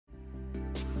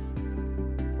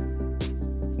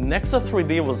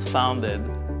Nexa3D was founded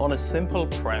on a simple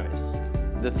premise.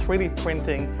 The 3D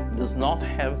printing does not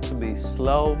have to be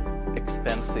slow,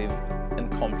 expensive,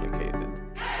 and complicated.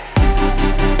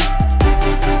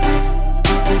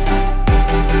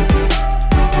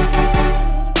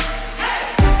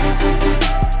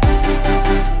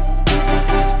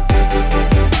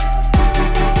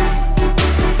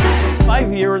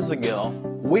 Years ago,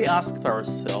 we asked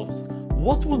ourselves,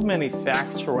 what would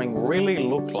manufacturing really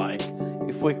look like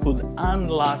if we could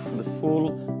unlock the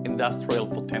full industrial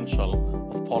potential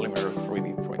of polymer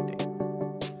 3D printing?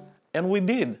 And we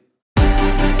did.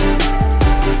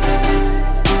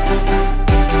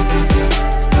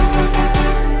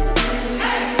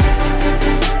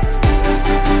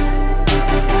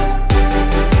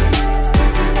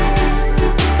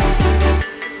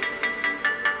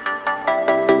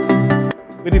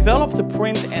 'We developed a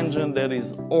print engine that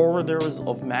is orders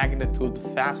of magnitude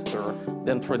faster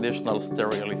than traditional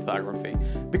stereolithography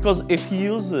because it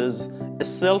uses a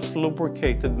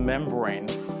self-lubricated membrane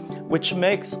which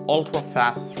makes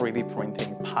ultra-fast 3D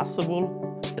printing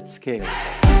possible at scale.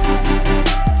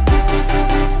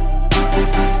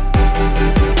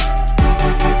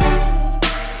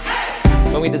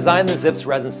 When we designed the XiP's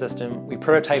resin system, we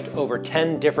prototyped over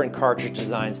 10 different cartridge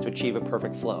designs to achieve a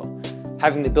perfect flow.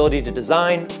 Having the ability to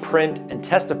design, print, and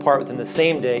test a part within the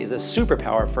same day is a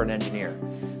superpower for an engineer.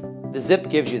 The XiP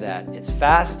gives you that. It's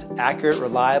fast, accurate,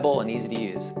 reliable, and easy to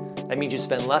use. That means you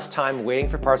spend less time waiting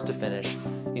for parts to finish,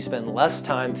 you spend less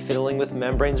time fiddling with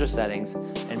membranes or settings,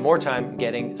 and more time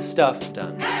getting stuff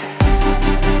done.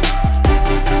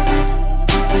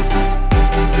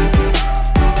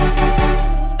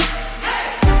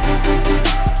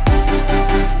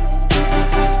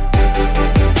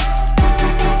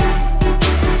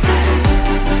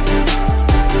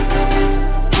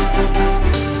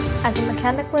 As a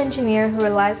mechanical engineer who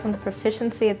relies on the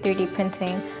proficiency of 3D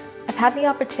printing, I've had the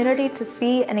opportunity to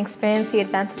see and experience the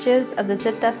advantages of the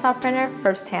XiP desktop printer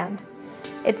firsthand.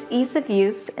 Its ease of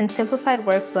use and simplified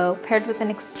workflow paired with an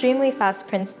extremely fast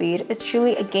print speed is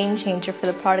truly a game changer for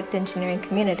the product engineering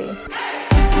community.